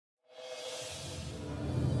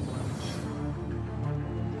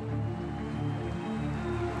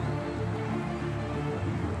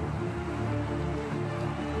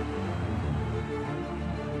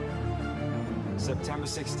September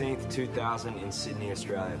 16th, 2000 in Sydney,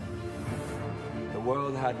 Australia. The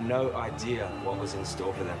world had no idea what was in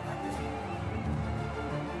store for them.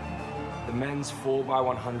 The men's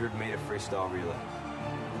 4x100 metre freestyle relay.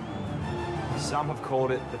 Some have called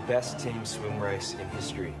it the best team swim race in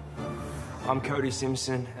history. I'm Cody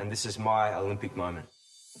Simpson, and this is my Olympic moment.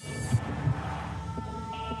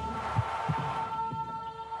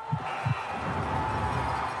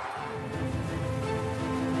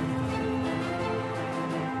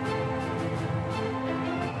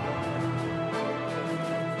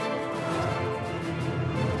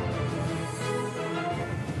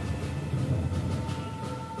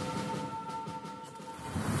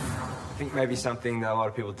 I think maybe something that a lot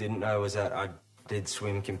of people didn't know was that I did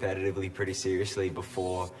swim competitively pretty seriously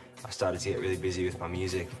before I started to get really busy with my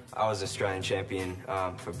music. I was Australian champion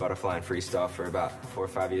for butterfly and freestyle for about 4 or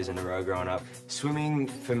 5 years in a row growing up. Swimming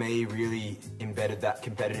for me really embedded that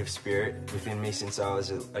competitive spirit within me since I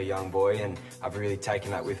was a young boy, and I've really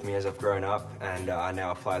taken that with me as I've grown up, and I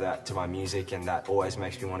now apply that to my music, and that always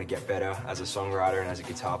makes me want to get better as a songwriter and as a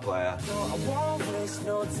guitar player. No, I won't waste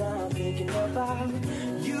no time thinking about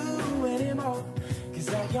you anymore,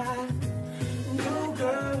 'cause I got new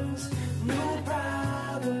girls, new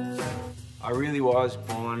problems. I really was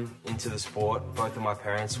born into the sport. Both of my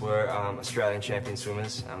parents were Australian champion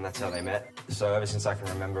swimmers, and that's how they met. So ever since I can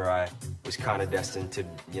remember, I was kind of destined to,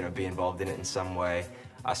 be involved in it in some way.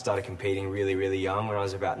 I started competing really, really young when I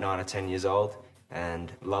was about 9 or 10 years old,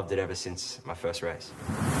 and loved it ever since my first race.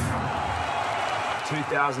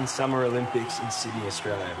 2000 Summer Olympics in Sydney,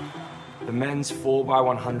 Australia. The men's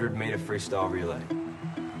 4x100 metre freestyle relay.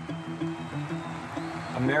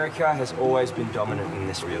 America has always been dominant in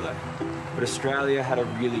this relay, but Australia had a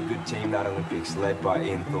really good team that Olympics, led by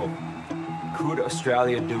Ian Thorpe. Could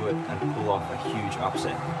Australia do it and pull off a huge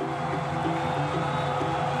upset?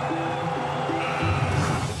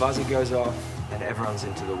 The buzzer goes off and everyone's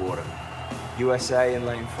into the water. USA in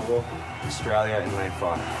lane 4, Australia in lane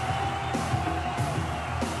 5.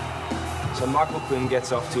 So Michael Quinn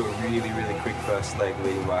gets off to a really, really quick first leg,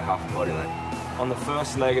 leading by half a body length. On the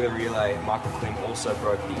first leg of the relay, Michael Quinn also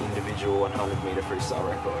broke the individual 100 metre freestyle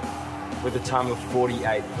record with a time of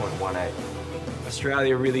 48.18.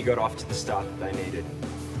 Australia really got off to the start that they needed.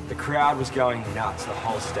 The crowd was going nuts, the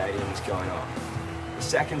whole stadium was going off. The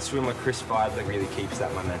second swimmer, Chris Feidler, really keeps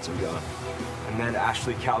that momentum going. And then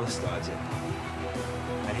Ashley Callis dives in.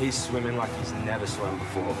 And he's swimming like he's never swum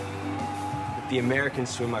before. But the American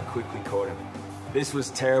swimmer quickly caught him. This was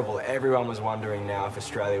terrible. Everyone was wondering now if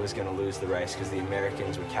Australia was going to lose the race because the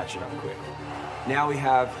Americans were catching up quick. Now we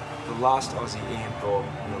have the last Aussie, Ian Thorpe,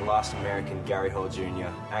 and the last American, Gary Hall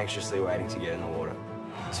Jr., anxiously waiting to get in the water.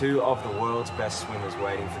 Two of the world's best swimmers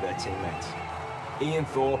waiting for their teammates. Ian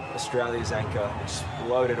Thorpe, Australia's anchor,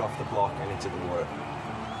 exploded off the block and into the water.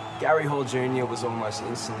 Gary Hall Jr. was almost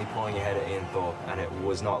instantly pulling ahead of Ian Thorpe, and it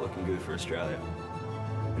was not looking good for Australia.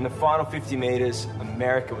 In the final 50 metres,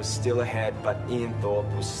 America was still ahead, but Ian Thorpe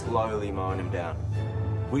was slowly mowing him down.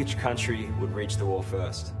 Which country would reach the wall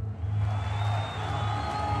first?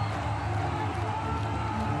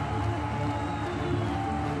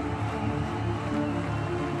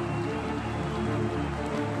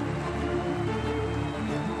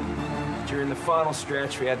 During the final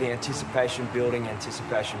stretch, we had the anticipation building until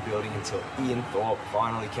Ian Thorpe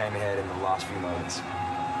finally came ahead in the last few moments.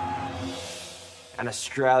 And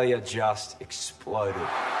Australia just exploded.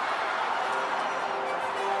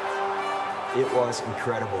 It was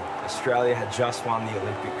incredible. Australia had just won the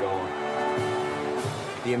Olympic gold.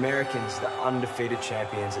 The Americans, the undefeated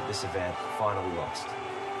champions at this event, finally lost.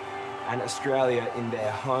 And Australia, in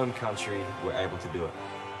their home country, were able to do it.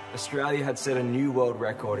 Australia had set a new world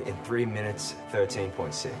record in 3 minutes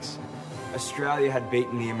 13.6. Australia had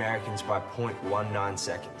beaten the Americans by 0.19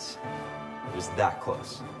 seconds. It was that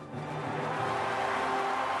close.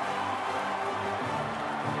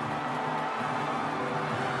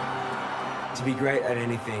 To be great at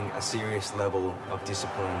anything, a serious level of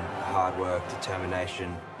discipline, hard work,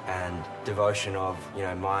 determination, and devotion of,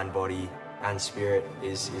 mind, body, and spirit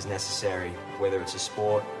is necessary, whether it's a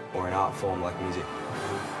sport or an art form like music.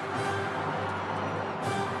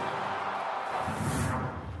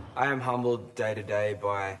 I am humbled day to day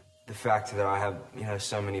by the fact that I have,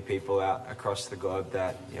 so many people out across the globe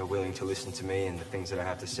that, are willing to listen to me and the things that I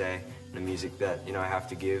have to say, and the music that, I have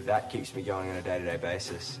to give. That keeps me going on a day-to-day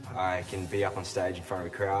basis. I can be up on stage in front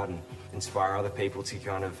of a crowd and inspire other people to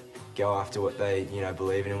kind of go after what they,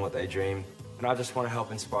 believe in and what they dream. And I just want to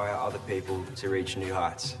help inspire other people to reach new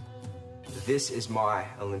heights. This is my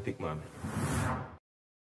Olympic moment.